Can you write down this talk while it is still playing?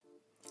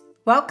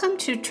Welcome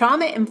to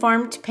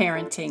Trauma-Informed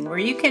Parenting, where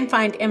you can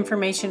find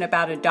information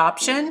about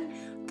adoption,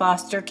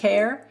 foster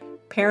care,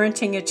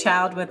 parenting a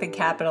child with a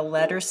capital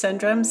letter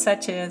syndrome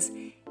such as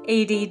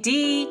ADD,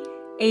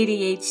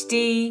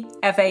 ADHD,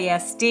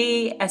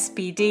 FASD,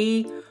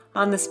 SPD,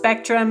 on the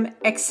spectrum,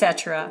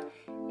 etc.,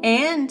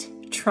 and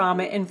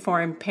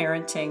trauma-informed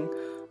parenting,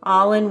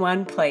 all in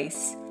one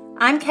place.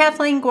 I'm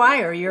Kathleen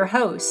Guire, your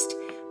host,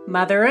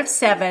 mother of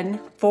 7,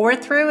 4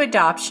 through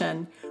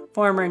adoption,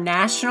 former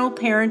National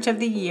Parent of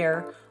the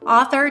Year,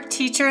 author,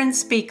 teacher, and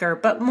speaker,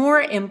 but more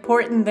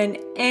important than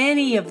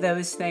any of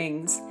those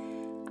things,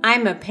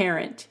 I'm a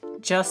parent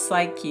just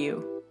like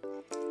you.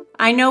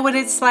 I know what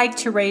it's like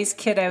to raise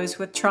kiddos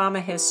with trauma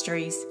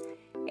histories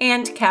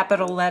and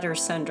capital letter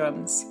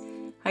syndromes.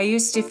 I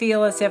used to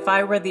feel as if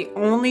I were the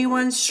only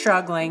one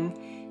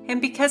struggling,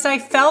 and because I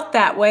felt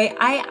that way,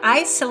 I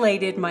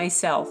isolated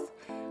myself.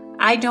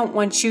 I don't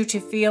want you to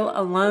feel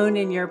alone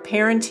in your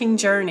parenting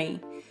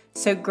journey.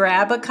 So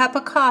grab a cup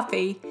of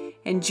coffee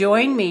and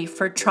join me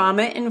for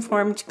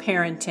Trauma-Informed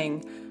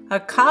Parenting, a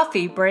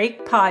coffee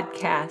break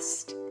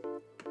podcast.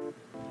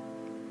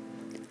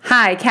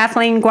 Hi,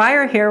 Kathleen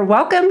Guire here.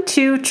 Welcome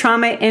to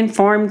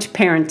Trauma-Informed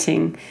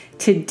Parenting.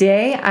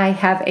 Today I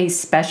have a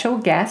special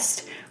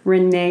guest,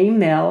 Renee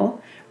Mill.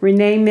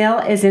 Renee Mill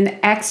is an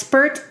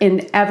expert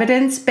in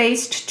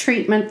evidence-based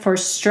treatment for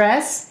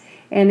stress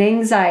and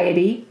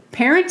anxiety,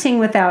 parenting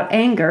without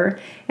anger,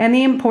 and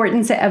the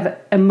importance of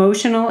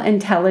emotional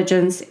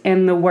intelligence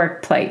in the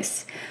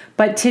workplace.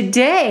 But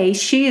today,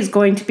 she is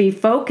going to be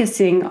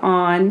focusing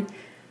on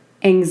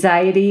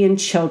anxiety in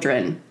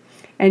children.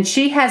 And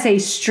she has a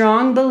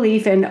strong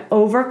belief in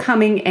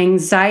overcoming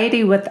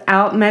anxiety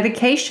without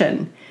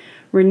medication.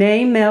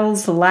 Renee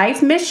Mill's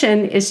life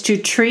mission is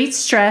to treat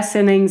stress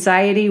and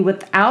anxiety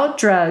without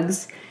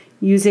drugs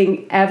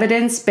using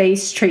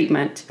evidence-based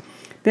treatment.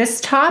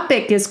 This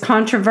topic is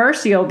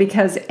controversial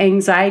because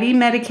anxiety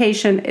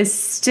medication is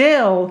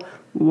still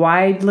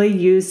widely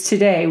used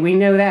today. We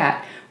know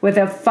that, with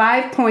a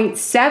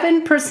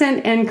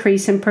 5.7%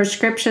 increase in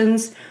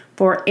prescriptions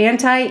for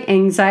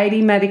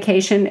anti-anxiety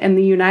medication in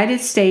the United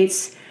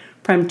States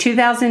from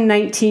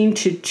 2019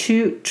 to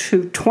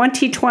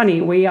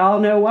 2020. We all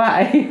know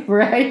why,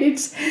 right?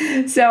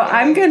 So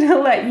I'm going to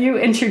let you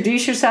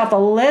introduce yourself a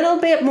little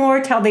bit more,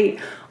 tell the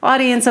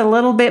audience a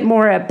little bit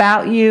more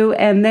about you,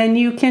 and then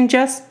you can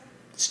just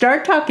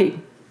start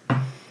talking.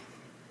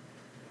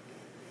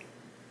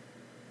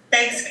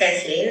 Thanks,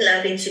 Kathleen.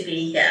 Lovely to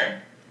be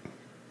here.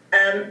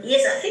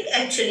 Yes, I think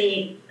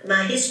actually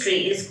my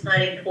history is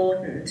quite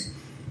important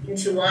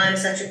into why I'm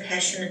such a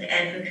passionate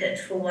advocate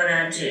for what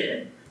I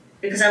do,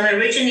 because I'm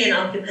originally an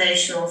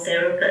occupational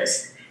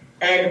therapist,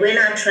 and when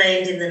I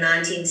trained in the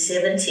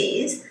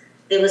 1970s,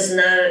 there was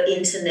no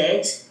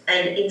internet,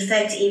 and in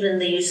fact, even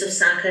the use of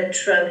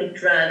psychotropic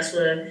drugs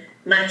were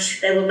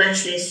much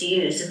less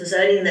used. It was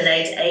only in the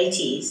late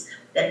 80s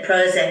that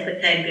Prozac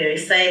became very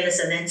famous,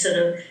 and that sort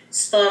of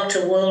sparked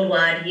a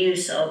worldwide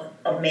use of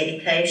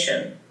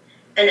medication.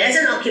 And as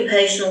an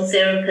occupational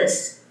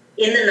therapist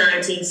in the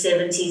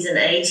 1970s and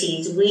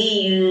 80s, we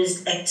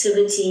used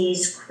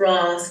activities,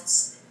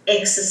 crafts,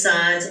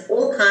 exercise,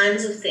 all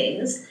kinds of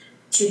things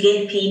to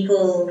get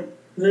people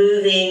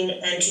moving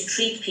and to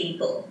treat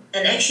people.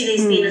 And actually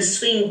there's been a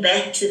swing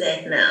back to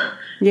that now.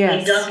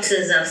 Yes. Where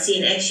doctors I've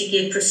seen actually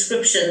give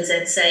prescriptions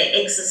that say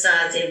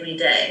exercise every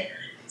day.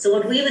 So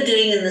what we were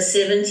doing in the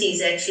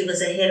 70s actually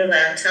was ahead of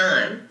our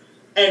time,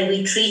 and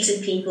we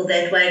treated people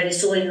that way. We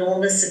saw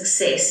enormous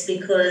success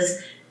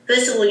because,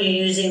 first of all,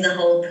 you're using the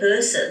whole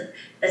person,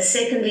 but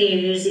secondly,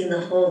 you're using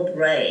the whole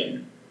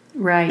brain.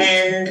 Right.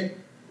 And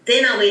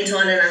then I went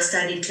on and I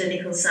studied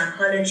clinical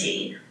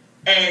psychology,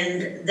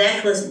 and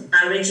that was,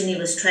 I originally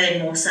was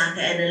trained more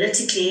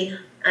psychoanalytically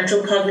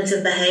until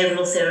cognitive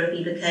behavioral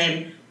therapy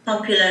became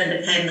popular and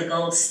became the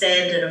gold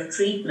standard of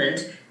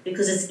treatment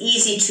because it's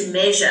easy to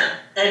measure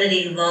and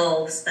it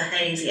involves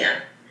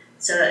behavior.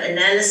 So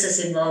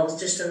analysis involves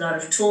just a lot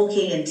of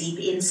talking and deep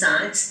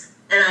insights,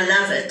 and I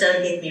love it,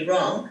 don't get me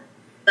wrong.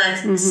 But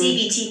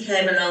CBT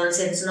came along and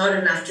said it's not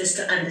enough just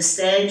to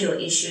understand your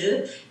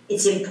issue.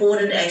 It's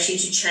important actually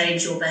to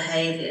change your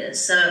behaviors.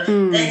 So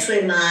that's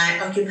where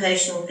my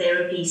occupational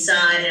therapy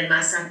side and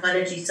my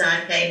psychology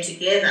side came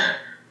together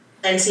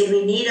and said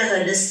we need a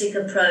holistic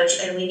approach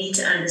and we need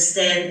to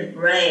understand the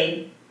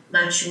brain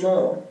much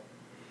more.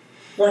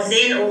 What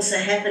then also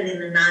happened in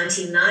the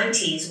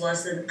 1990s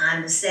was the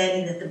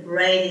understanding that the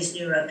brain is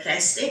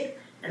neuroplastic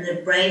and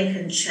the brain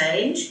can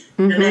change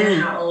no matter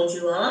how old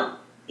you are.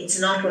 It's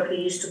not what we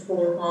used to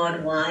call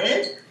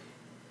hardwired.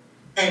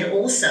 And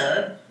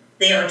also,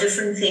 there are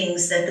different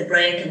things that the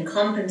brain can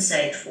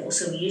compensate for.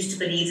 So we used to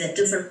believe that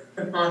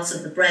different parts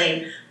of the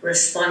brain were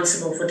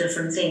responsible for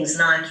different things,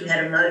 like you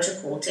had a motor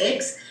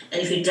cortex,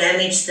 and if you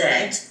damaged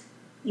that,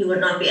 you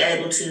would not be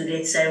able to,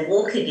 let's say,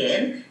 walk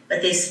again.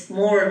 But there's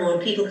more and more,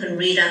 people can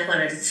read up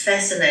on it, it's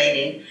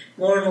fascinating,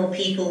 more and more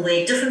people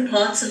where different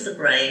parts of the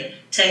brain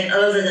take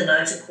over the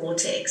motor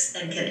cortex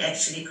and can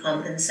actually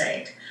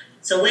compensate.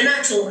 So when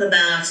I talk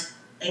about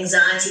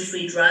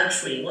anxiety-free,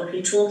 drug-free. What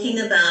we're talking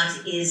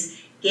about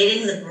is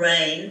getting the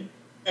brain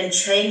and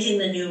changing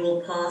the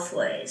neural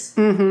pathways.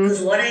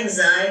 Because what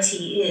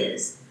anxiety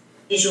is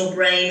your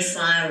brain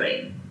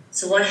firing.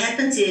 So what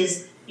happens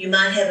is you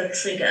might have a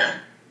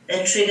trigger.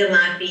 That trigger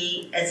might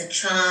be, as a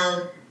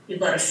child, you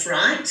got a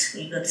fright,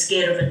 you got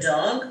scared of a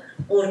dog,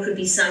 or it could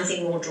be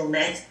something more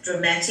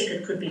dramatic.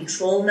 It could be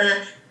trauma,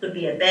 it could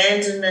be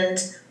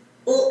abandonment,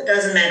 or it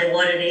doesn't matter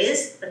what it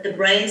is, but the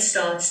brain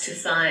starts to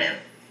fire.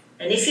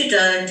 And if you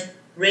don't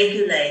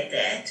regulate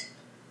that,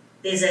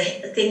 there's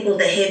a thing called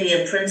the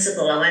Hebbian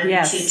principle. I won't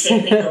be too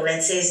technical.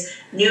 That says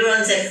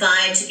neurons that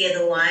fire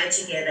together wire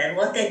together. And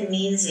what that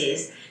means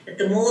is that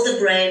the more the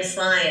brain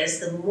fires,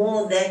 the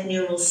more that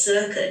neural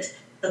circuit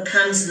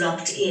becomes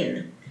locked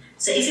in.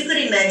 So if you could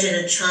imagine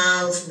a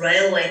child's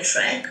railway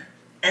track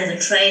and the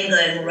train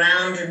going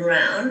round and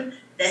round,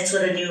 that's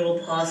what a neural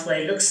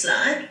pathway looks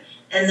like.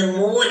 And the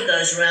more it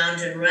goes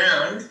round and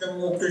round, the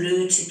more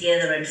glued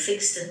together and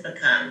fixed it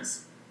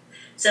becomes.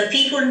 So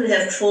people who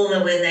have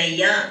trauma when they're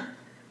young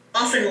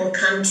often will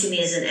come to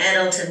me as an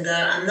adult and go,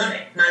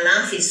 my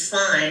life is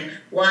fine,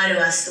 why do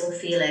I still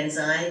feel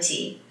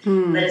anxiety?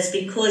 But it's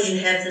because you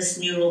have this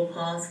neural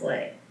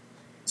pathway.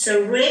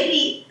 So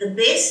really, the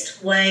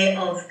best way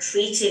of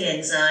treating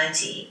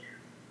anxiety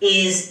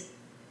is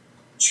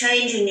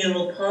changing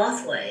neural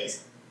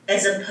pathways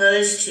as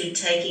opposed to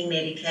taking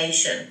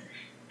medication.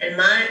 And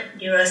my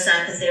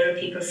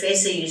neuropsychotherapy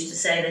professor used to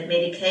say that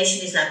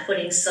medication is like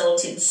putting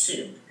salt in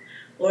soup,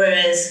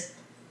 whereas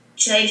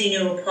changing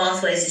neural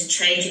pathways is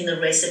changing the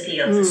recipe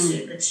of the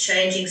soup. It's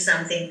changing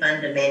something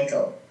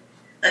fundamental.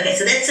 Okay,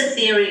 so that's a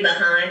theory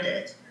behind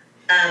it.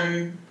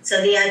 So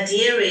the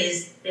idea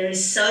is there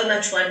is so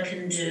much one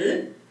can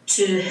do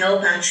to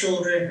help our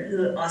children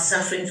who are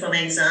suffering from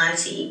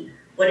anxiety,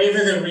 whatever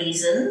the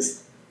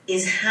reasons,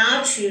 is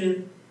how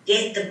to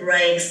get the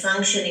brain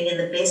functioning in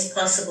the best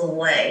possible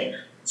way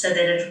so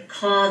that it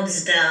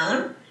calms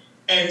down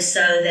and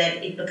so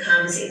that it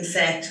becomes, in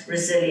fact,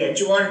 resilient.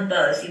 You want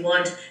both. You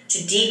want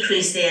to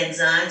decrease the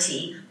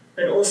anxiety,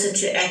 but also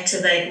to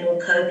activate more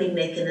coping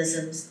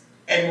mechanisms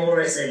and more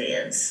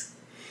resilience.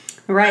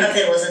 Right. I hope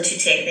that wasn't too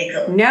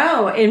technical.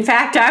 No, in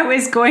fact, I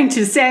was going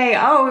to say,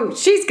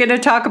 she's going to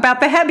talk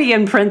about the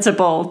Hebbian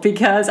principle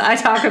because I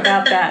talk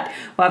about that.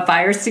 What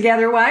fires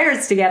together,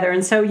 wires together.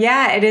 And so,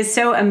 it is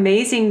so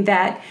amazing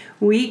that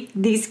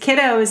these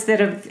kiddos that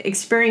have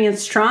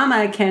experienced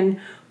trauma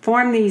can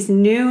form these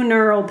new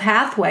neural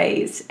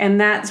pathways. And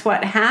that's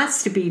what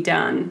has to be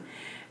done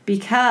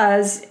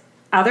because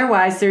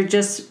otherwise they're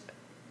just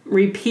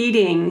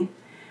repeating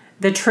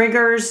the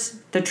triggers,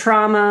 the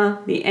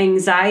trauma, the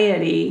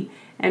anxiety,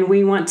 and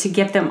we want to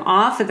get them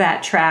off of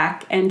that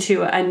track and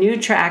to a new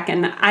track.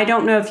 And I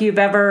don't know if you've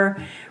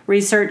ever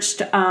researched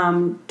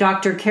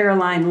Dr.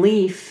 Caroline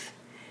Leaf,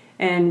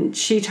 and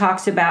she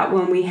talks about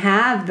when we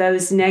have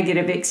those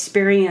negative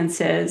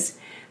experiences,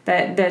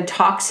 that the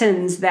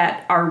toxins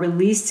that are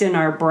released in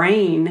our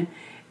brain,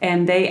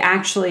 and they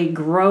actually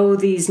grow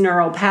these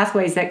neural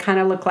pathways that kind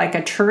of look like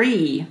a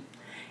tree.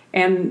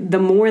 And the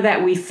more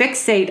that we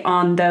fixate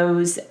on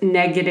those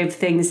negative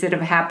things that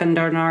have happened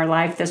in our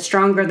life, the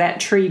stronger that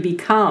tree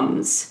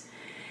becomes.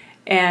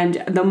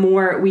 And the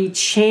more we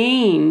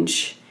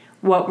change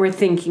what we're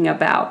thinking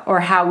about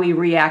or how we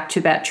react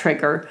to that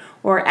trigger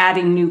or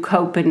adding new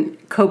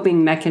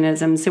coping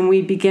mechanisms, and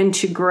we begin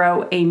to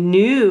grow a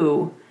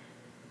new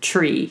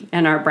tree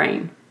in our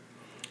brain.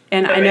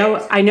 And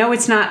I know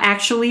it's not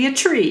actually a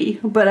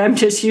tree, but I'm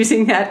just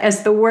using that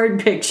as the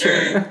word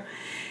picture.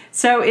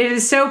 So it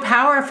is so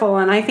powerful,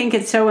 and I think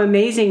it's so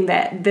amazing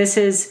that this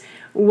is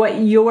what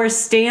your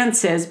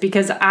stance is,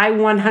 because I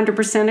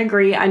 100%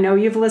 agree. I know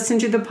you've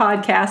listened to the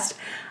podcast.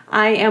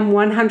 I am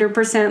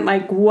 100%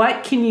 like,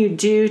 what can you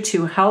do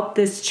to help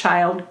this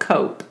child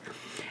cope?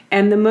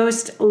 And the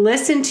most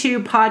listened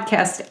to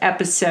podcast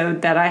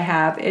episode that I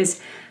have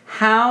is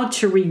how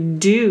to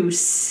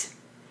reduce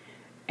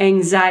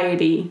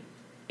anxiety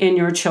in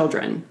your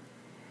children,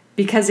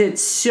 because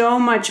it's so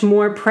much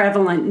more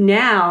prevalent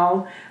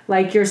now,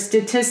 like your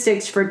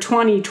statistics for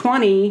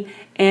 2020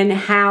 and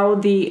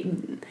how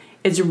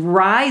it's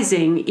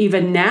rising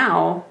even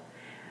now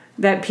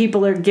that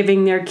people are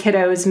giving their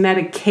kiddos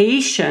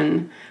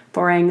medication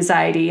for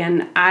anxiety.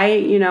 And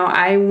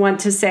I want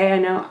to say, I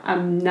know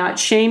I'm not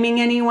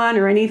shaming anyone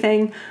or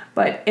anything,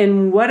 but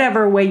in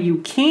whatever way you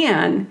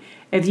can,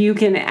 if you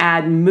can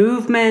add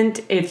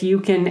movement, if you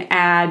can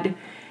add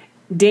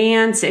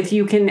dance, if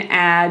you can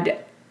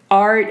add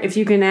art, if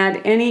you can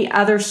add any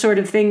other sort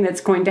of thing that's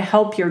going to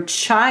help your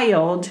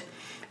child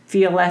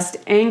feel less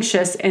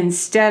anxious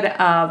instead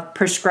of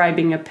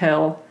prescribing a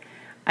pill,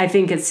 I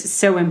think it's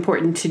so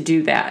important to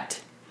do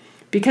that,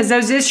 because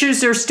those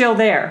issues are still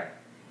there.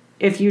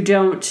 If you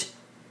don't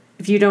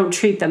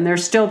treat them, they're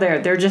still there.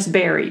 They're just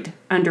buried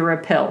under a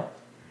pill.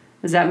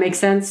 Does that make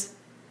sense?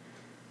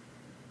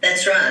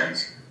 That's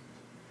right.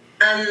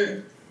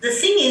 The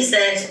thing is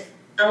that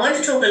I want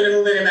to talk a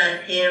little bit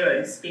about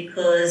parents,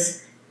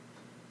 because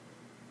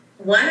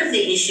one of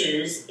the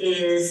issues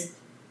is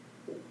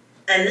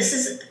and this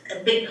is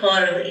a big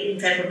part of, in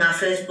fact, what my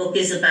first book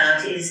is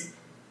about, is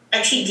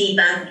actually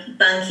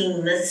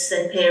debunking myths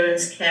that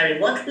parents carry.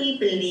 What we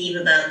believe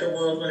about the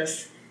world will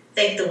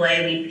affect the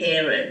way we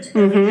parent.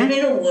 And we live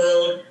in a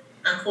world,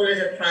 I call it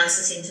a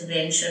crisis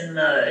intervention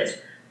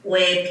mode,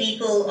 where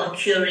people are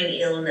curing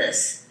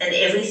illness and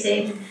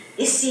everything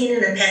is seen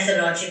in a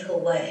pathological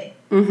way.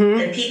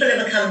 And people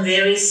have become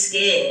very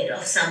scared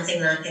of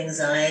something like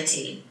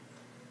anxiety.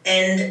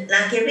 And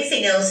like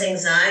everything else,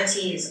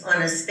 anxiety is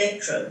on a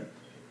spectrum.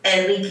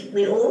 And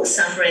we all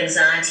suffer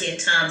anxiety at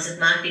times. It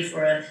might be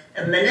for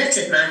a minute,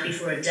 it might be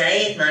for a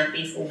day, it might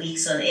be for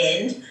weeks on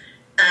end.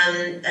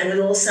 And we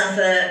all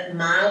suffer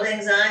mild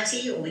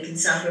anxiety, or we can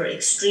suffer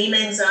extreme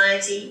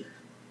anxiety.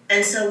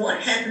 And so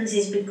what happens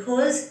is,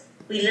 because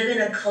we live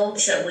in a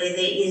culture where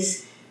there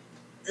is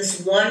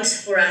this want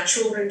for our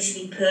children to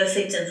be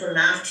perfect and for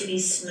life to be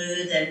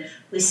smooth, and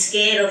we're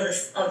scared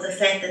of the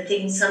fact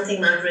that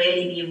something might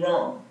really be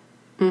wrong,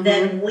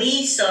 then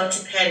we start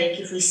to panic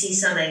if we see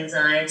some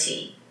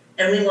anxiety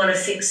and we want to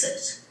fix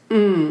it.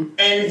 And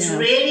it's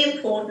really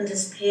important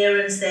as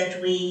parents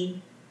that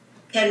we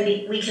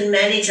can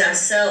manage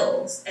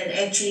ourselves and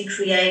actually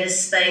create a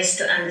space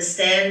to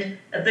understand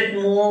a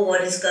bit more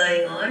what is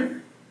going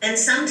on, and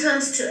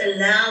sometimes to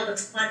allow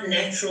what's quite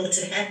natural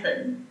to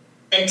happen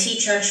and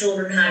teach our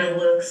children how to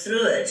work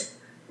through it,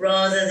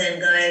 rather than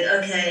going,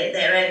 okay,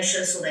 they're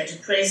anxious or they're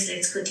depressed,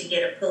 let's quickly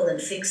get a pill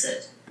and fix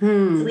it.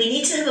 So we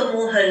need to have a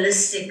more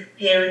holistic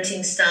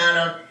parenting style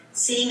of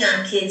seeing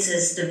our kids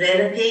as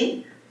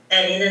developing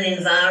and in an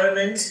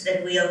environment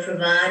that we are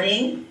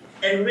providing,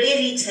 and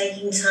really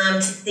taking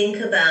time to think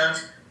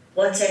about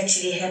what's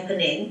actually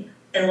happening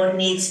and what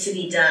needs to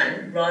be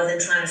done, rather than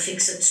trying to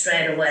fix it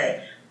straight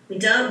away. We're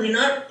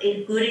not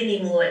good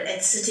anymore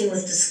at sitting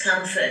with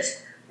discomfort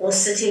or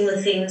sitting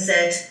with things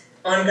that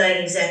aren't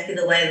going exactly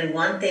the way we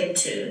want them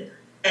to,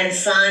 and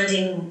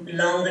finding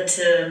longer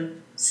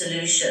term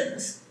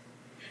solutions.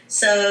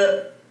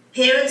 So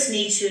parents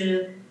need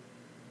to,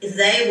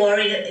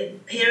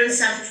 if parents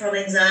suffer from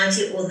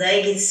anxiety or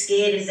they get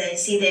scared if they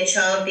see their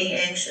child being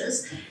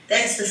anxious,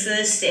 that's the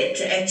first step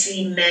to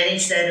actually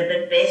manage that a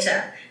bit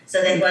better,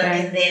 so that one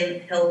can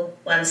then help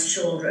one's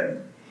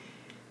children.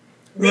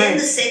 Then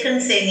the second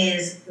thing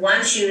is,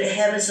 once you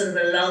have a sort of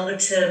a longer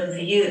term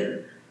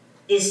view,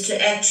 is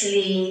to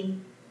actually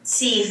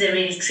see if there are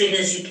any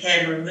triggers you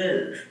can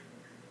remove.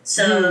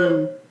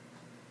 So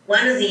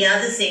one of the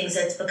other things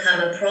that's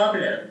become a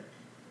problem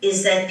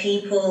is that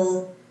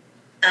people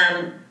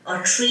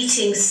are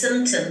treating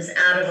symptoms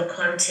out of a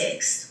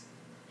context.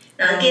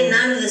 Now, again,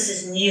 none of this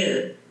is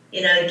new.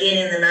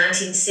 Again, in the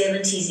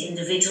 1970s,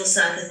 individual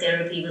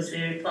psychotherapy was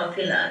very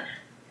popular.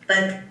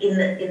 But in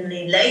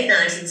the late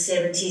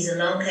 1970s,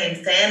 along came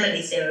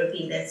family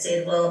therapy that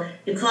said, well,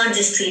 you can't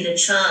just treat a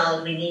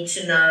child. We need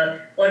to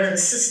know what are the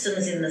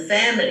systems in the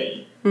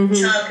family. The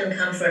child can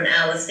come for an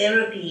hour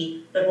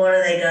therapy, but what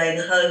are they going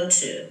home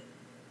to?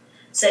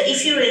 So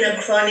if you're in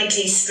a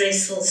chronically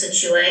stressful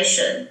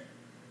situation,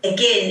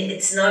 again,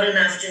 it's not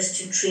enough just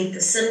to treat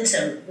the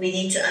symptom. We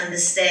need to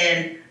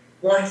understand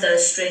what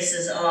those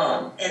stresses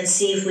are and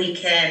see if we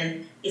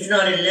can, if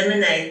not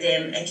eliminate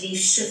them, at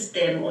least shift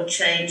them or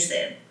change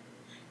them.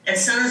 And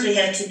sometimes we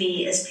have to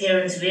be, as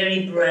parents,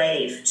 very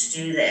brave to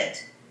do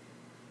that.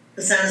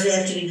 Because sometimes we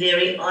have to be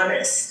very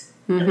honest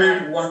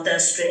about what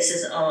those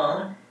stresses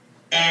are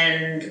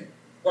and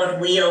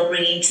what we are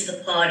bringing to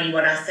the party,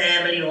 what our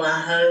family or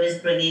our home is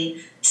bringing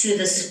to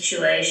the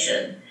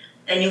situation.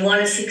 And you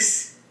want to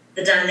fix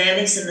the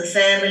dynamics in the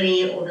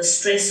family or the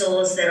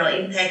stressors that are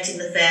impacting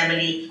the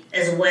family,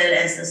 as well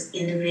as the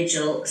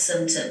individual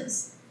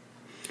symptoms.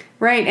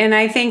 Right, and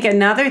I think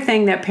another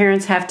thing that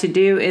parents have to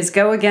do is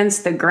go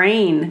against the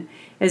grain.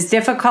 As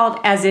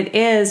difficult as it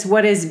is,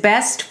 what is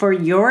best for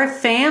your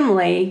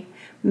family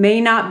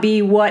may not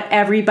be what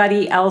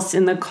everybody else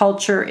in the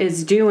culture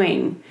is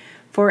doing.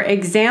 For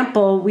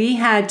example, we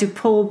had to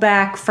pull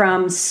back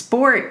from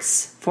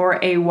sports for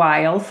a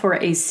while, for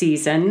a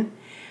season,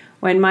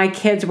 when my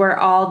kids were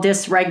all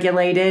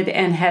dysregulated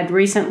and had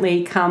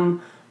recently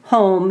come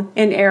home,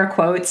 in air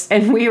quotes,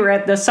 and we were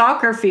at the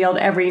soccer field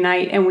every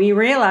night, and we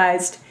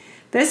realized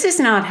this is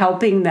not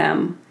helping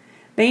them.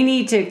 They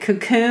need to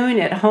cocoon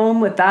at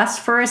home with us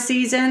for a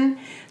season.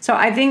 So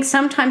I think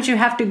sometimes you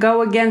have to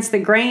go against the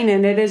grain,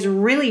 and it is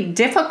really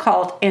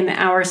difficult in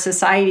our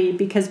society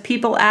because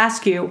people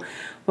ask you,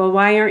 well,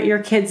 why aren't your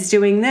kids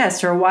doing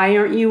this? Or why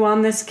aren't you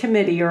on this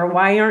committee? Or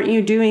why aren't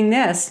you doing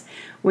this?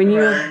 When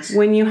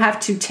you have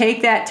to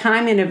take that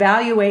time and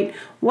evaluate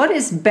what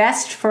is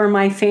best for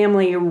my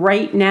family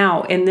right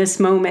now in this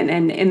moment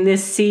and in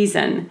this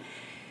season.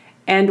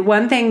 And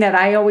one thing that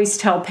I always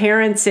tell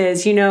parents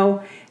is,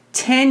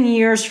 10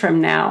 years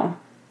from now,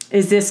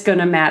 is this going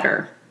to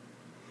matter?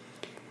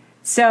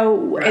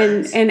 So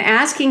in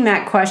asking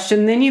that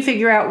question, then you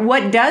figure out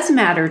what does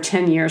matter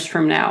 10 years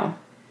from now.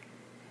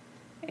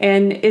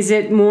 And is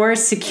it more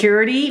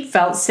security,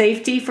 felt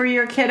safety for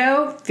your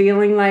kiddo?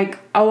 Feeling like,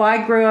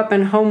 I grew up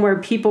in a home where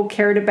people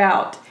cared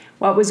about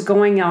what was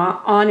going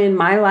on in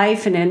my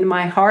life and in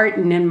my heart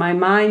and in my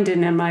mind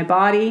and in my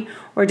body?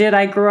 Or did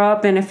I grow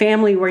up in a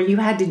family where you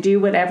had to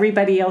do what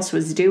everybody else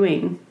was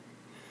doing?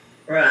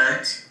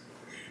 Right.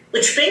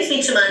 Which brings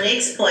me to my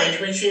next point,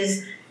 which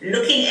is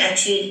looking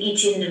at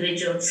each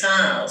individual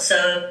child.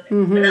 So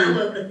when I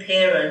work with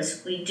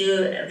parents, we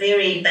do a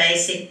very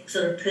basic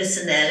sort of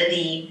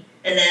personality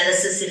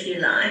analysis, if you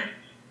like.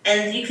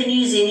 And you can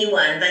use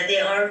anyone, but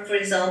there are, for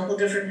example,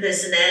 different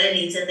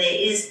personalities, and there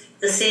is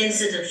the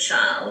sensitive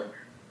child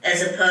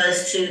as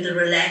opposed to the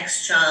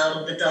relaxed child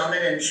or the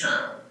dominant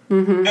child.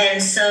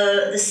 And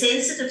so the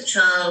sensitive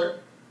child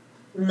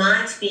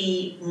might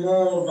be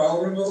more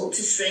vulnerable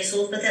to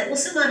stressors, but they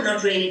also might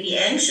not really be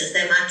anxious.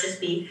 They might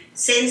just be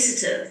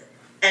sensitive.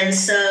 And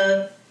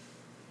so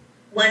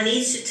one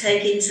needs to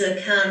take into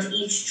account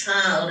each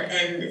child,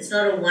 and it's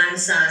not a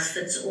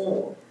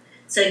one-size-fits-all.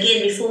 So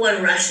again, before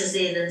one rushes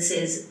in and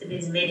says it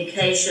is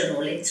medication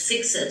or let's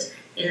fix it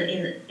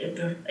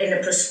in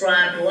a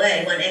prescribed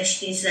way, one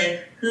actually needs to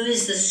say, who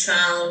is this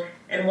child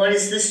and what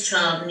does this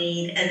child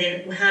need, and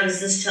then how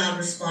does this child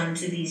respond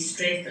to these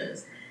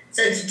stressors?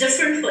 So it's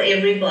different for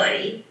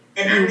everybody,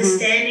 and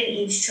understanding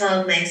each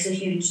child makes a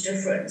huge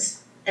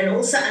difference. And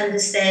also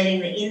understanding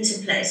the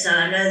interplay. So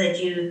I know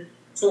that you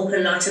talk a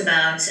lot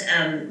about,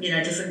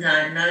 different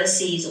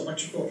diagnoses or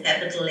what you call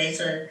capital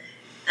letter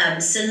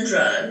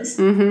syndromes.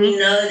 We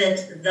know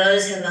that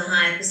those have a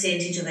higher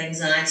percentage of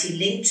anxiety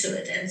linked to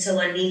it. And so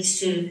one needs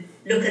to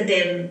look at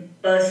them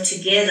both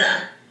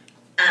together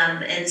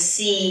and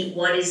see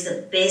what is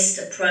the best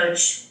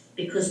approach,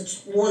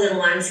 because more than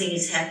one thing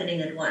is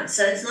happening at once.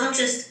 So it's not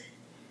just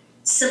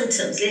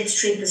symptoms. Let's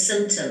treat the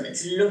symptom.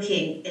 It's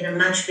looking in a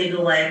much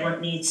bigger way at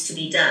what needs to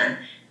be done.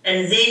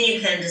 And then you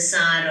can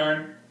decide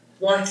on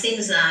what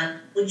things like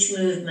which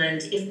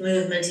movement, if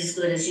movement is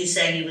good, as you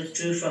say, you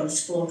withdrew from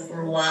sport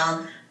for a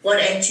while, what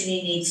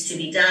actually needs to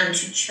be done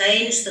to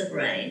change the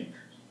brain,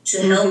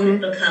 to help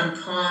it become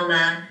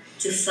calmer,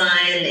 to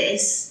fire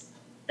less,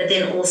 but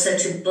then also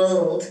to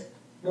build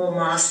more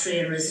mastery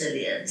and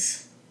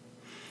resilience.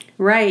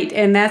 Right.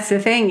 And that's the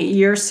thing.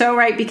 You're so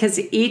right, because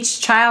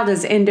each child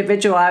is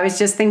individual. I was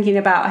just thinking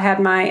about, I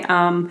had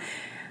my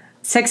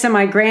 6 of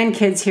my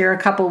grandkids here a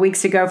couple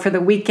weeks ago for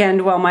the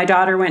weekend while my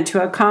daughter went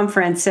to a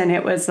conference, and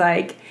it was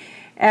like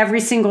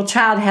every single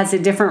child has a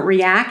different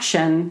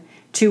reaction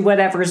to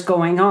whatever's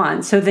going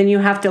on. So then you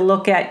have to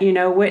look at,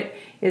 what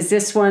is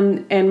this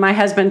one? And my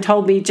husband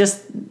told me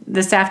just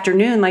this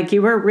afternoon, like,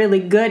 you were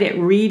really good at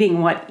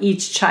reading what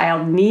each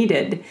child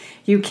needed.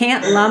 You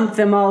can't lump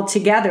them all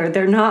together.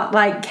 They're not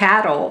like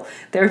cattle.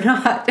 They're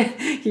not,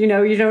 you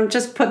don't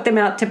just put them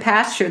out to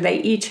pasture.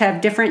 They each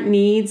have different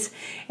needs.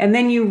 And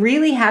then you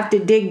really have to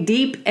dig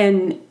deep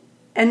and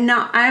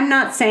I'm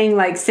not saying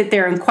like sit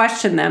there and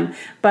question them,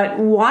 but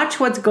watch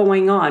what's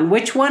going on.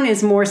 Which one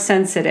is more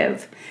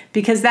sensitive?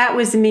 Because that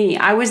was me.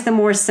 I was the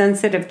more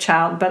sensitive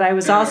child, but I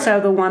was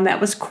also the one that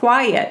was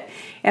quiet.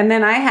 And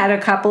then I had a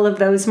couple of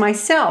those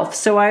myself.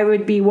 So I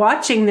would be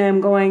watching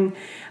them going,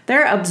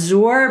 they're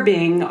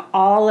absorbing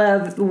all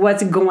of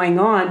what's going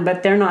on,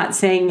 but they're not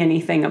saying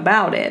anything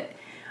about it.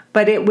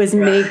 But it was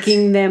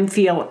making them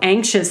feel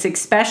anxious,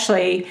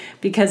 especially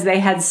because they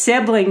had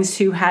siblings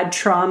who had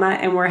trauma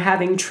and were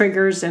having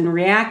triggers and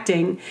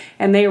reacting,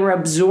 and they were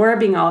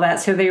absorbing all that.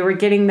 So they were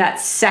getting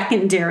that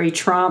secondary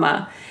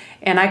trauma.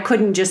 And I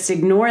couldn't just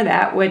ignore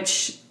that,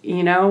 which,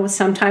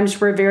 sometimes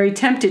we're very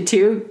tempted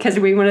to, because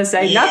we want to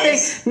say,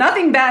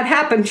 nothing bad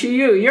happened to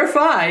you. You're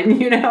fine,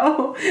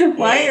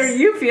 Why are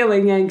you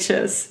feeling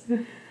anxious?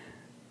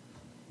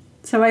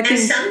 So I think...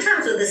 And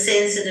sometimes with a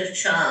sensitive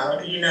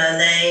child,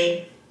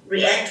 they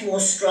react more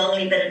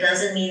strongly, but it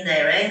doesn't mean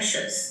they're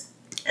anxious.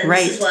 And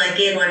this is why,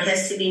 again, one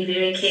has to be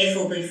very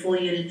careful before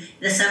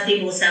some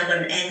people say, I've got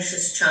an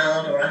anxious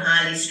child or a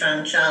highly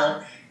strung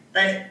child.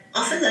 But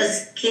often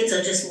those kids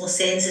are just more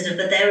sensitive,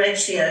 but they're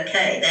actually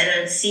okay. They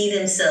don't see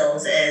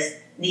themselves as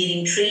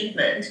needing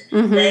treatment.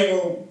 They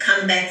will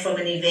come back from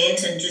an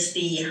event and just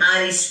be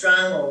highly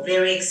strung or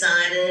very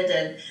excited,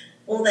 and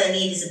all they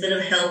need is a bit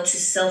of help to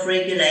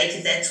self-regulate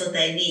if that's what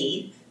they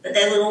need. But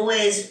they will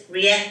always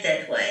react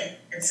that way.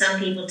 And some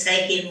people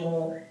take in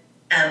more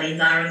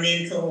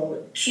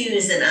environmental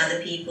cues than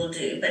other people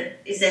do. But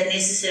is that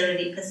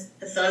necessarily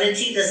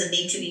pathology? Does it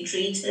need to be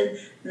treated?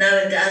 No,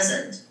 it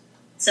doesn't.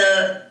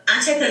 So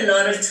I take a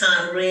lot of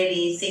time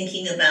really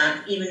thinking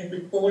about, even if we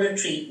call it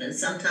treatment,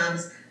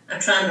 sometimes I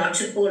try not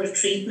to call it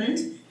treatment,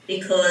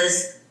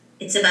 because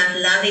it's about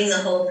loving the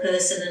whole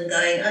person and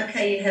going,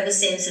 okay, you have a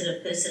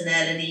sensitive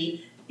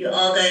personality, you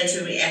are going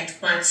to react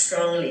quite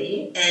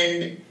strongly,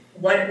 and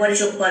what is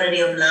your quality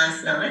of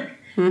life like?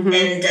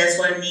 And does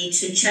one need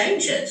to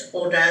change it,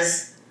 or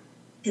does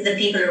the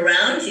people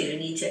around you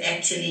need to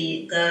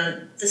actually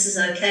go, this is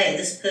okay,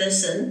 this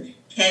person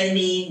can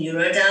be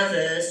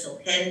neurodiverse or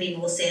can be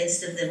more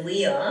sensitive than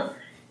we are,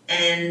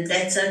 and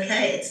that's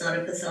okay. It's not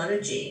a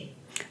pathology.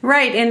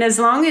 Right, and as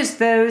long as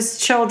those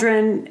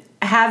children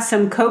have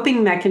some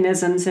coping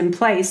mechanisms in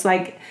place,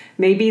 like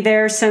maybe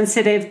they're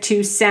sensitive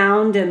to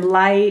sound and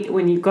light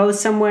when you go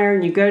somewhere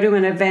and you go to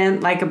an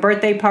event like a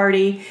birthday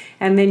party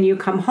and then you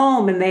come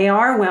home and they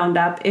are wound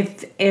up.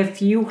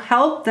 If you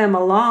help them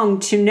along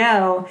to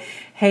know,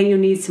 hey, you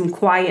need some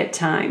quiet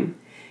time,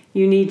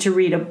 you need to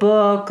read a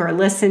book or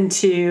listen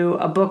to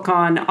a book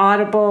on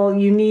Audible,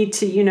 you need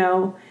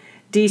to,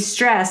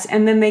 de-stress,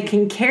 and then they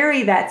can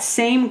carry that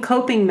same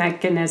coping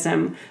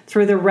mechanism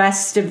through the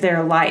rest of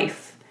their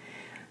life.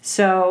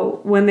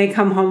 So when they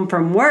come home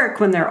from work,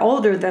 when they're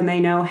older, then they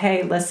know,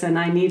 hey, listen,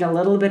 I need a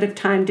little bit of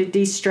time to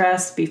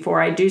de-stress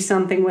before I do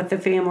something with the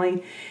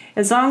family.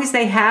 As long as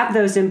they have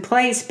those in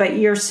place. But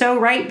you're so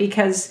right,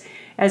 because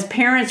as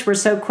parents, we're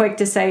so quick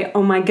to say,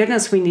 oh my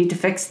goodness, we need to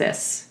fix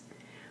this.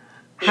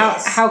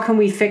 Yes. How can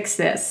we fix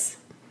this?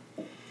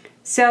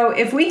 So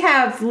if we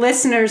have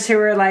listeners who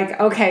are like,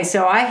 okay,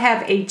 so I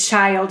have a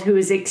child who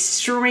is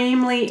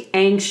extremely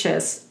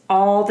anxious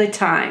all the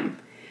time,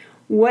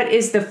 what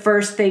is the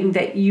first thing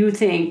that you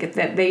think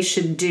that they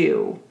should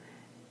do?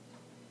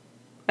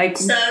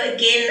 So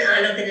again,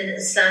 I look at it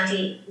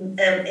slightly,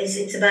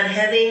 it's about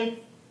having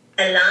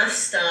a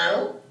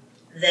lifestyle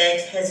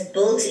that has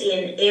built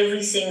in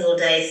every single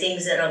day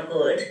things that are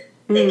good,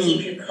 that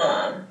keep you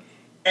calm.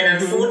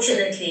 And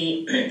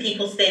unfortunately,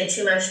 people spend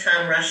too much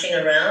time rushing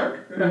around.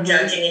 I'm not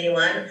judging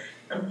anyone.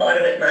 I'm part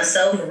of it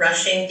myself,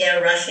 rushing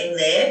here, rushing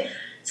there.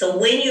 So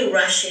when you're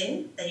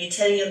rushing and you're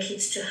telling your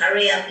kids to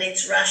hurry up,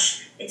 let's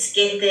rush, let's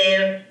get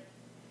there,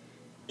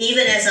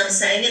 even as I'm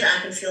saying it,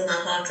 I can feel my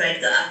heart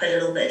rate go up a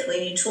little bit.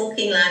 When you're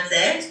talking like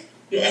that,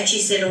 you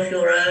actually set off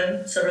your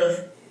own sort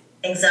of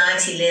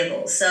anxiety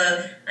level.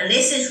 So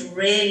unless it's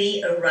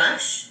really a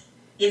rush,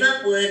 give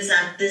up words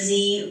like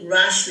busy,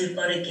 rush, we've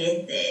got to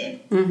get there.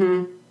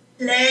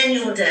 Plan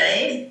your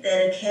day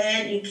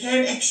that you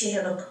can actually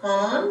have a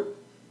calm,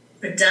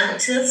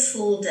 productive,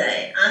 full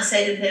day. I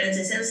say to parents,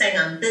 instead of saying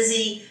I'm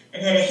busy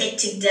and had a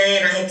hectic day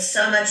and I had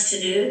so much to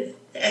do,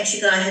 to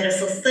actually go, I had a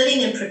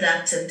fulfilling and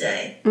productive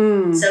day.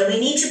 So we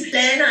need to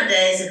plan our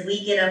days that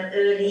we get up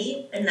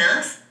early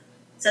enough.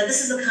 So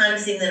this is the kind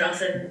of thing that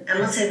often, I'm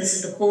not saying this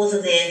is the cause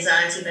of the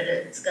anxiety, but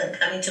it's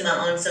coming to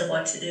my answer of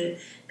what to do.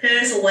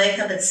 Parents will wake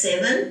up at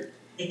 7.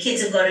 The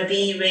kids have got to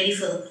be ready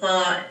for the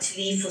car to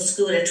leave for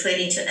school at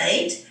 20 to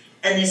 8.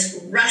 And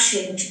there's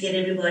rushing to get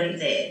everybody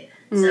there.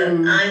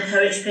 So I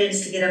encourage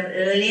parents to get up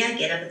earlier,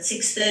 get up at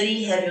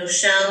 6:30, have your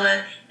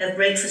shower, have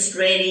breakfast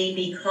ready,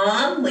 be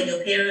calm. When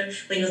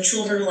your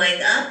children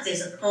wake up,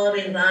 there's a calm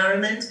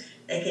environment.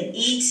 They can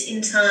eat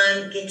in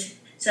time.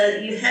 So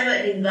you have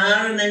an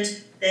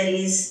environment that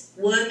is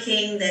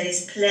working, that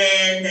is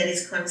planned, that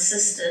is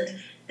consistent.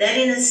 That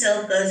in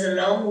itself goes a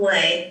long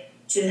way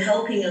to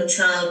helping your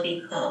child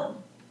be calm.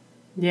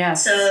 Yeah.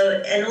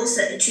 So, and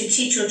also to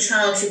teach your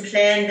child to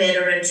plan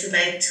better and to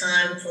make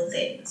time for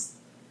things.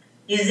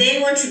 You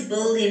then want to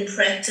build in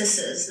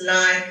practices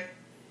like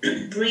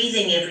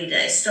breathing every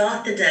day.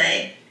 Start the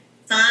day,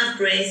 5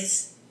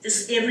 breaths,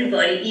 just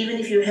everybody, even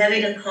if you're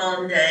having a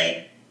calm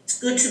day, it's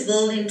good to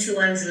build into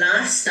one's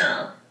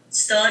lifestyle.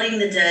 Starting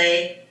the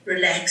day,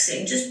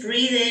 relaxing. Just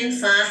breathe in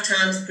 5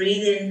 times,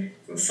 breathe in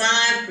for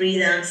 5,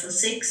 breathe out for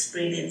 6,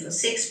 breathe in for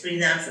 6,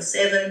 breathe out for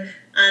 7.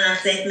 I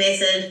like that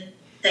method.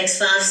 Takes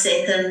 5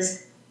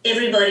 seconds.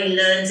 Everybody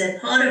learns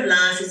that part of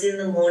life is in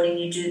the morning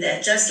you do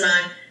that, just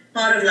like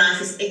part of life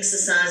is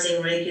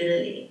exercising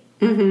regularly.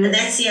 And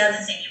that's the other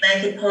thing. You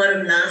make it part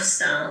of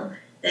lifestyle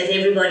that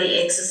everybody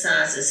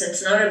exercises. So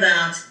it's not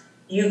about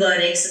you go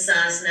and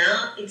exercise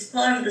now. It's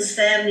part of this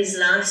family's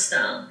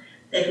lifestyle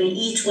that we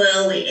eat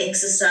well, we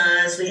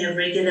exercise, we have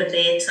regular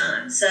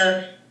bedtime.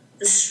 So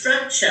the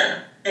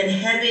structure and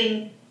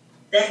having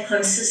that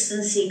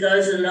consistency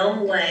goes a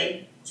long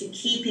way to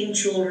keeping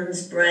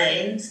children's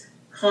brains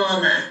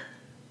calmer.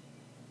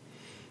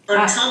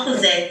 On top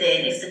of that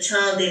then, if the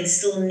child then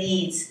still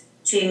needs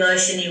to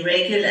emotionally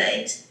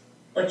regulate,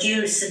 what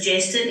you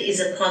suggested is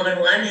a common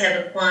one,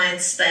 have a quiet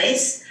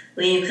space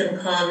where you can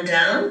calm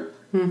down.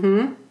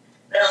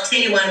 But I'll tell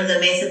you one of the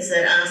methods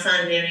that I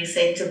find very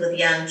effective with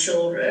young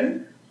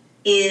children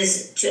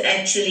is to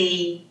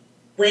actually,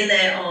 when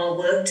they are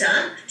worked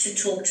up, to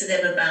talk to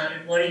them about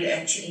it. What are you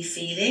actually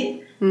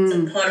feeling?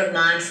 So part of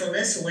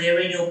mindfulness, where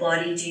in your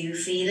body do you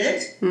feel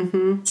it?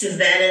 To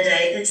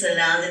validate it, to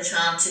allow the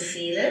child to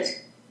feel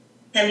it.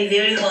 Can be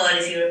very hard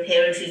if you're a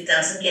parent who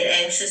doesn't get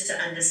anxious to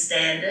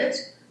understand it,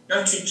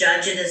 not to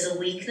judge it as a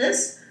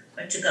weakness,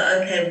 but to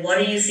go, okay, what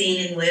are you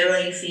feeling? Where are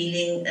you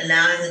feeling?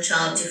 Allowing the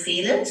child to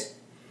feel it.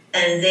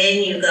 And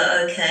then you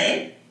go,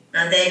 okay,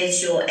 now that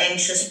is your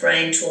anxious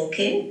brain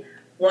talking.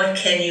 What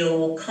can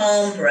your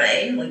calm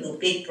brain or your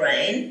big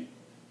brain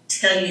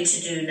tell you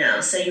to do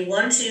now? So you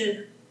want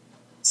to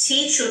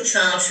teach your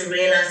child to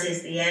realize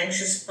there's the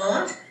anxious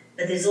part,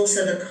 but there's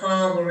also the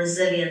calm or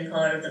resilient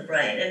part of the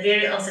brain. And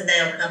very often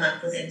they'll come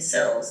up with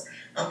themselves.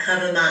 I'll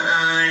cover my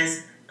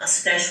eyes, I'll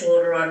splash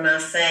water on my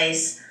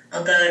face,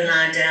 I'll go and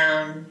lie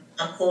down,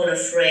 I'll call a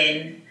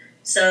friend.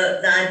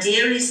 So the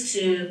idea is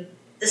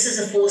this is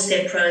a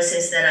 4-step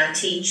process that I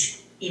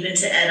teach even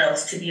to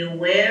adults, to be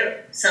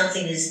aware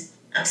something is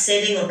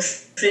upsetting or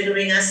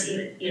triggering us,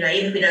 even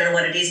if we don't know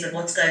what it is, but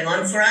what's going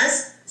on for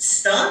us,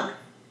 stop.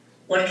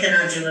 What can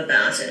I do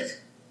about it?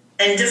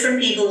 And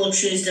different people will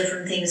choose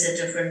different things at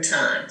different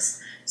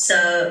times.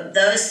 So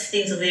those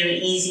things are very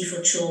easy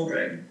for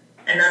children.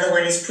 Another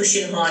one is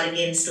pushing hard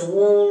against a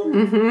wall,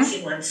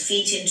 pushing one's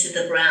feet into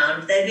the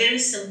ground. They're very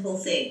simple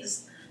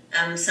things.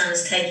 Some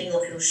is taking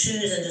off your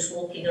shoes and just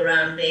walking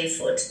around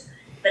barefoot.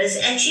 But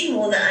it's actually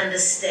more the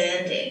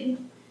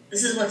understanding.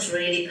 This is what's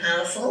really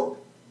powerful.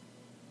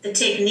 The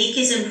technique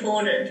is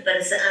important, but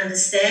it's the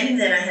understanding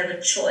that I have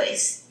a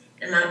choice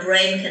and my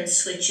brain can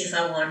switch if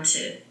I want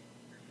to.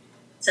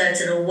 So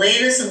it's an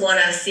awareness of what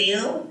I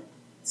feel,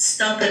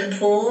 stop and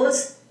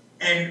pause,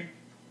 and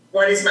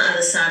what is my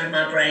other side of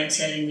my brain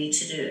telling me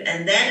to do?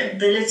 And that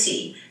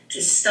ability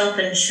to stop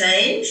and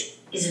change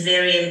is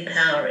very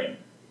empowering.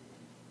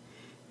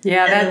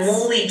 Yeah, and the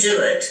more we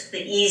do it,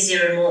 the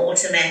easier and more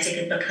automatic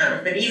it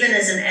becomes. But even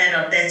as an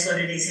adult, that's what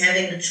it is,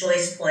 having the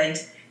choice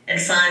point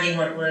and finding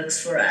what works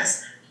for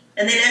us.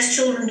 And then as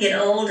children get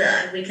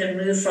older, we can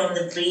move from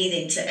the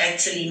breathing to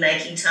actually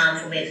making time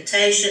for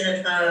meditation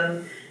at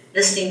home,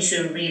 listening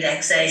to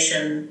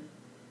relaxation,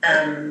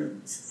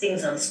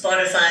 things on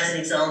Spotify as an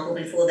example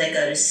before they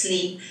go to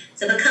sleep.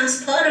 So it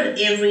becomes part of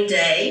every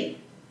day,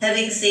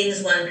 having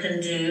things one can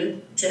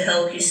do to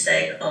help you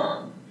stay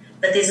calm.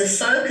 But there's a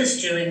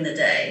focus during the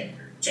day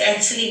to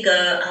actually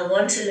go, I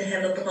want to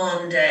have a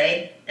calm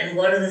day, and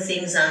what are the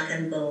things I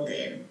can build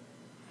in?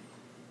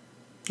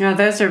 Oh,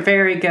 those are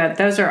very good.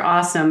 Those are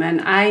awesome.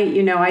 And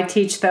I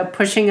teach the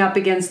pushing up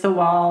against the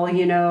wall,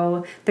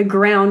 the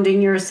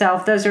grounding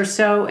yourself. Those are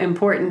so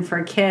important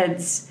for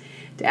kids.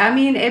 I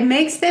mean, it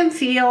makes them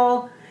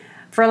feel,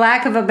 for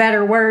lack of a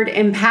better word,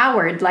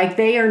 empowered, like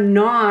they are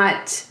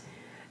not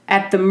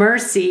at the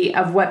mercy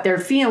of what they're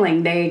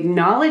feeling. They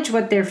acknowledge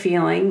what they're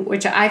feeling,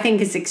 which I think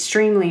is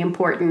extremely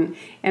important.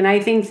 And I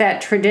think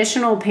that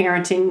traditional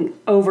parenting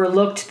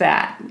overlooked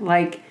that.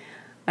 Like,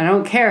 I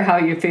don't care how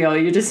you feel,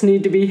 you just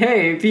need to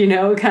behave,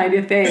 kind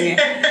of thing.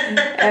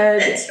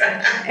 That's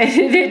right.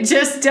 And it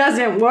just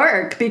doesn't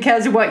work,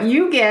 because what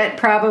you get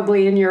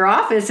probably in your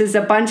office is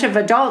a bunch of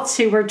adults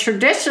who were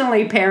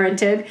traditionally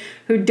parented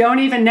who don't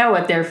even know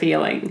what they're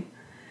feeling.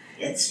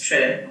 It's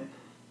true.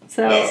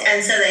 So, yes,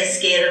 and so they're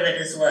scared of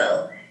it as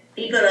well.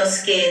 People are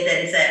scared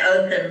that if they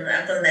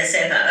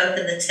say, if I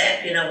open the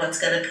tap, what's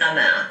going to come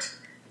out.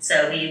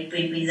 So they're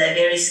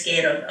very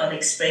scared of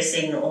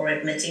expressing or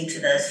admitting to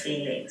those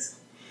feelings.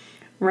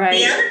 Right.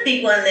 The other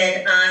big one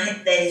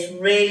that is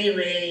really,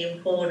 really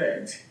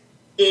important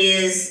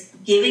is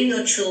giving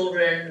your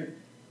children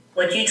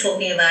what you're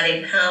talking about,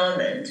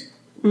 empowerment,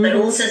 but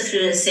also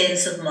through a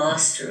sense of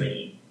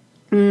mastery.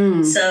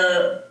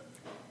 So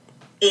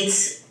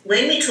it's,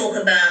 when we talk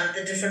about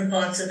the different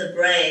parts of the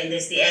brain,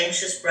 there's the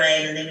anxious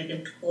brain, and then we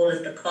can call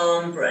it the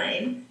calm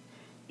brain.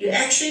 You're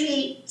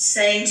actually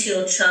saying to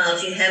your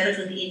child, you have it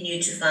within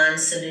you to find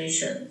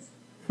solutions.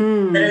 But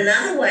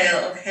another way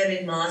of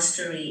having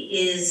mastery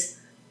is,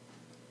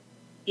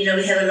 we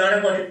have a lot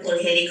of what we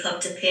call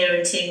helicopter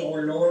parenting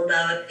or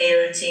lawnmower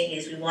parenting,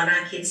 is we want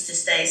our kids to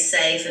stay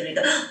safe, and we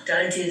go,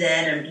 don't do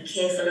that and be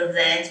careful of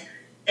that.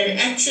 And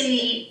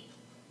actually,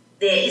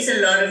 there is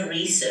a lot of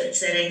research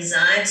that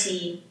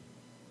anxiety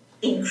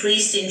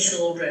increased in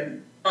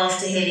children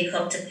after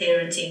helicopter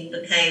parenting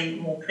became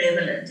more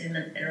prevalent in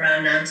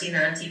around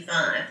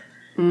 1995.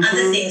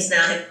 Other things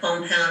now have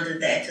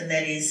compounded that, and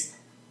that is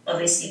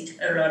obviously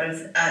a lot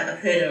of, I've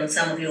heard it on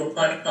some of your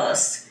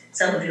podcasts,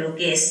 some of your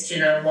guests,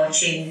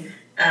 watching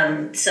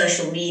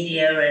social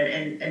media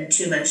and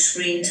too much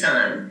screen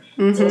time.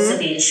 It's also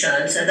being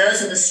shown. So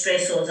those are the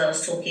stressors I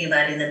was talking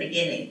about in the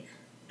beginning.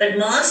 But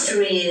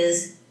mastery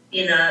is,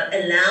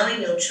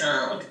 allowing your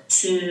child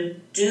to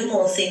do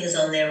more things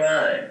on their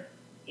own.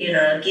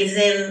 Give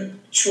them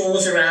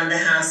chores around the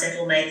house that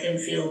will make them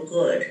feel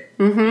good.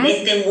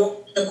 Let them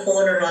walk the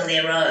corner on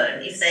their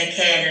own if they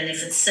can and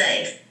if it's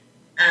safe.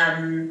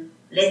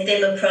 Let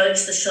them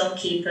approach the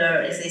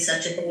shopkeeper, if there's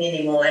such a thing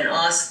anymore, and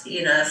ask,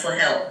 for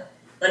help.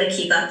 Got to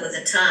keep up with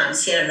the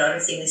times. Here, a lot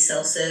of things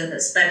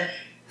self-service. But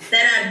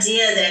that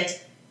idea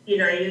that,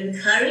 you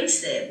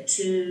encourage them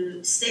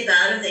to step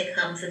out of their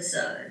comfort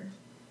zone.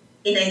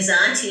 In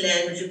anxiety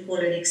language, we call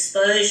it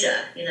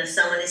exposure. If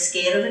someone is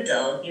scared of a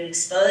dog, you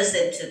expose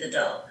them to the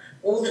dog.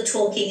 All the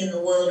talking in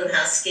the world of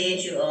how scared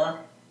you are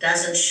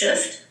doesn't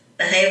shift.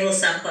 Behavioral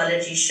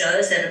psychology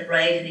shows that a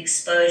braided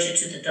exposure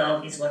to the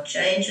dog is what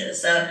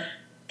changes. So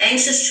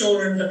anxious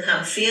children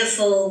become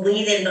fearful,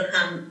 we then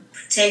become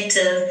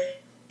protective,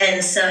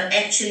 and so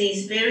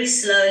actually very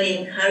slowly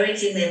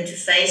encouraging them to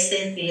face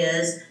their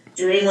fears,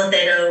 doing what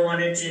they don't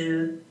want to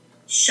do,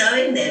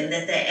 showing them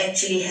that they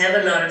actually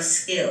have a lot of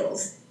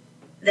skills.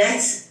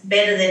 That's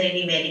better than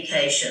any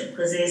medication,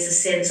 because there's a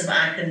sense of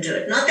I can do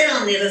it. Not that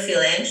I'll never feel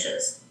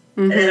anxious,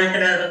 but that I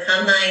can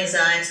overcome my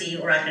anxiety,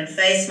 or I can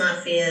face my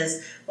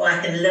fears, or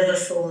I can live a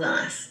full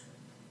life.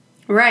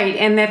 Right.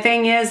 And the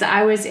thing is,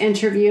 I was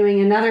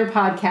interviewing another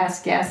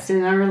podcast guest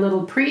in our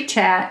little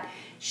pre-chat.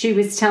 she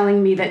was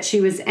telling me that she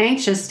was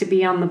anxious to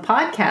be on the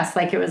podcast.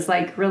 Like it was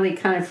like really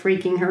kind of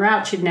freaking her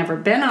out. She'd never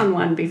been on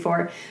one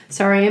before.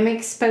 Sorry, I'm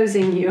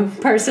exposing you,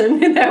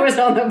 person that was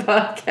on the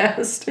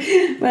podcast.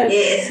 But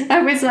Yes.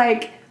 I was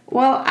like,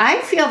 well, I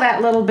feel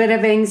that little bit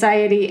of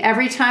anxiety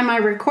every time I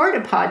record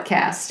a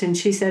podcast. And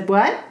she said,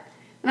 what?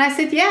 And I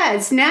said, yeah,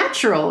 it's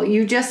natural.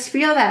 You just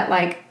feel that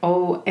like,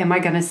 oh, am I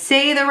going to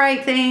say the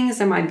right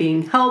things? Am I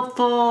being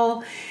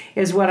helpful?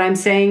 Is what I'm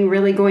saying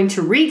really going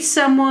to reach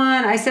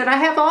someone? I said, I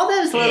have all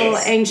those little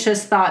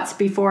anxious thoughts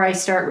before I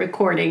start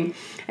recording.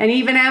 And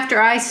even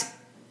after I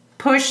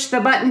push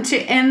the button to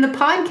end the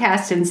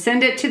podcast and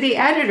send it to the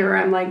editor,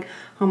 I'm like,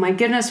 oh my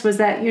goodness, was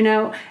that,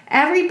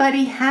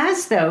 everybody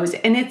has those,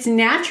 and it's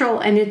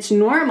natural and it's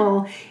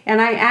normal. And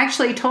I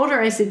actually told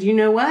her, I said, you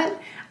know what?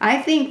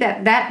 I think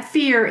that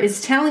fear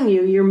is telling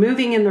you you're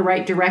moving in the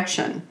right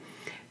direction.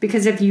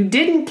 Because if you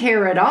didn't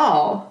care at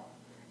all,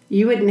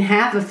 you wouldn't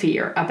have a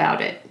fear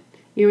about it.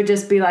 You would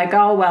just be like,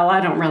 oh, well,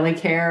 I don't really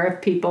care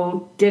if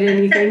people get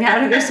anything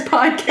out of this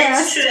podcast.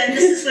 That's true, and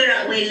this is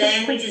where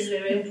language is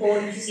very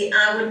important. You see,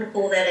 I wouldn't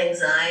call that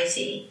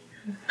anxiety.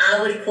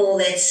 I would call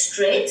that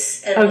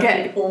stress, and okay.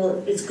 I would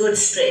call it's good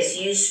stress,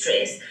 use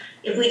stress.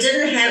 If we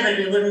didn't have it,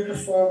 we wouldn't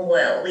perform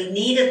well. We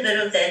need a bit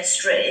of that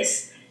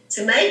stress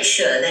to make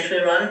sure that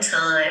we're on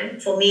time.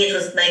 For me, it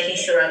was making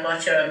sure I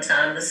got here on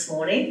time this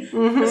morning.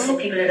 Because for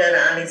people who don't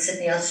know, I'm in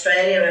Sydney,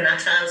 Australia, and our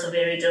times are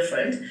very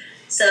different.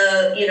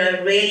 So,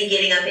 really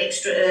getting up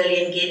extra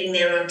early and getting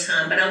there on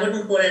time. But I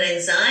wouldn't call it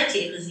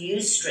anxiety. It was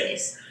use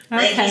stress.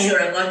 Okay. Making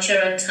sure I got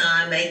here on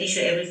time, making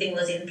sure everything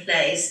was in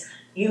place.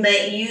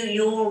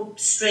 Your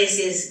stress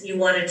is you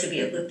want it to be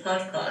a good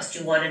podcast.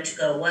 You want it to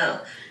go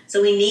well. So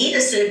we need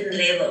a certain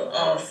level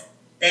of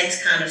that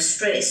kind of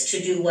stress to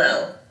do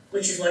well,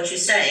 which is what you're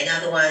saying.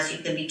 Otherwise, you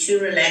can be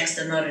too relaxed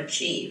and not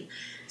achieve.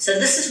 So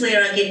this is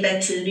where I get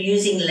back to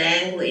using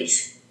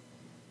language.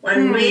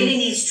 One really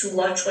needs to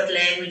watch what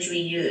language we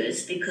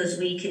use, because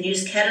we can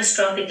use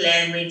catastrophic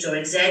language or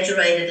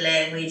exaggerated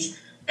language,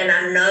 and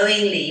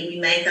unknowingly we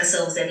make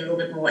ourselves a little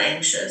bit more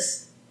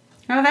anxious.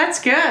 Oh,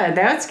 that's good.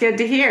 That's good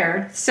to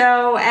hear.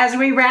 So as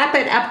we wrap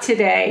it up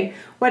today,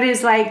 what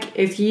is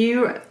if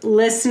you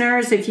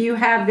listeners, if you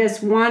have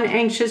this one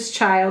anxious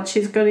child,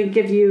 she's going to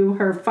give you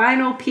her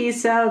final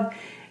piece of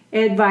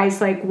advice.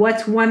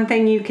 What's one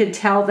thing you could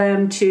tell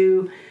them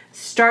to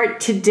start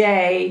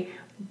today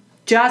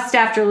just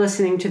after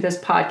listening to this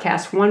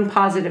podcast, one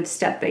positive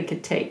step they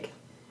could take?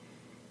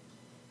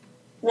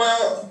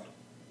 Well,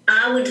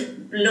 I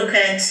would look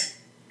at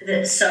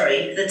the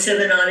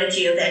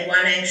terminology of that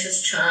one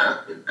anxious child.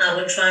 I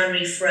would try and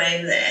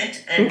reframe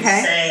that and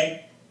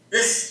say,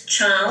 this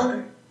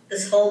child,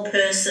 this whole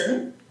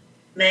person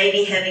may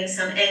be having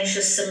some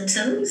anxious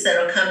symptoms that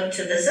are coming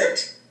to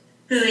visit.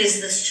 Who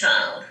is this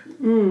child?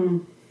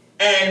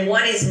 And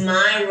what is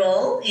my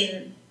role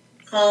in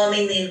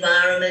calming the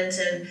environment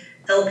and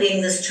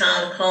helping this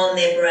child calm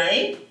their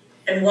brain?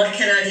 And what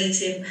can I do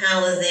to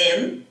empower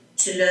them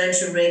to learn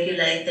to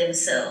regulate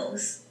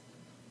themselves?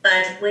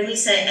 But when we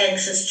say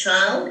anxious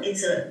child,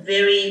 it's a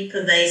very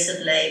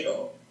pervasive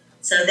label.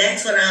 So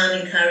that's what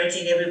I'm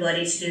encouraging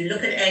everybody to do.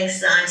 Look at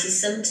anxiety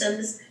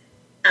symptoms.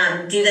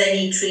 Do they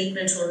need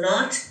treatment or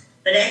not?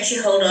 But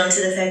actually hold on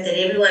to the fact that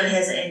everyone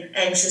has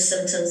anxious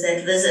symptoms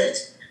that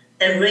visit,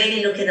 and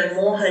really look at a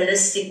more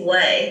holistic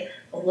way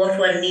of what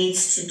one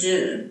needs to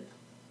do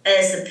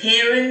as the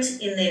parent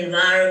in the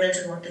environment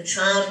and what the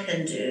child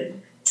can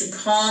do to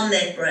calm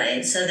that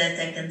brain so that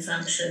they can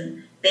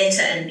function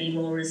better and be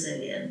more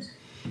resilient.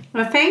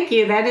 Well, thank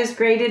you. That is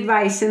great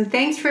advice. And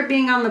thanks for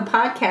being on the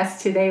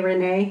podcast today,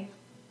 Renee.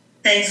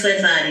 Thanks for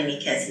inviting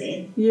me,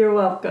 Kathleen. You're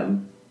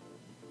welcome.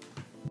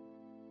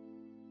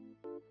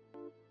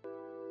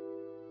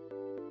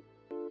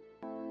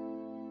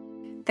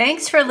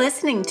 Thanks for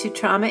listening to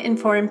Trauma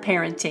Informed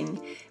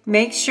Parenting.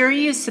 Make sure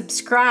you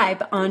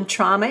subscribe on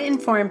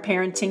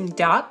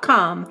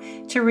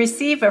traumainformedparenting.com to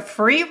receive a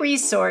free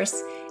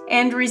resource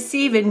and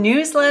receive a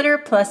newsletter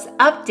plus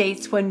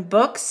updates when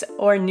books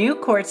or new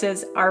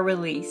courses are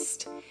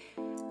released.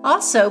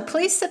 Also,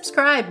 please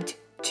subscribe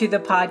to the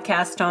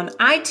podcast on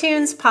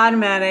iTunes,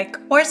 Podomatic,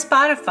 or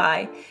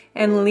Spotify,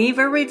 and leave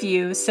a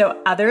review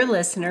so other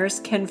listeners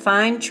can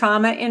find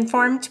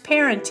trauma-informed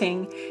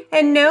parenting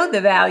and know the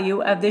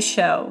value of the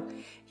show.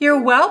 You're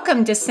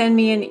welcome to send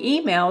me an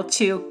email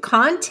to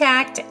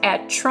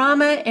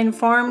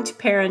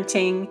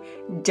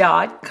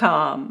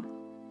contact@traumainformedparenting.com.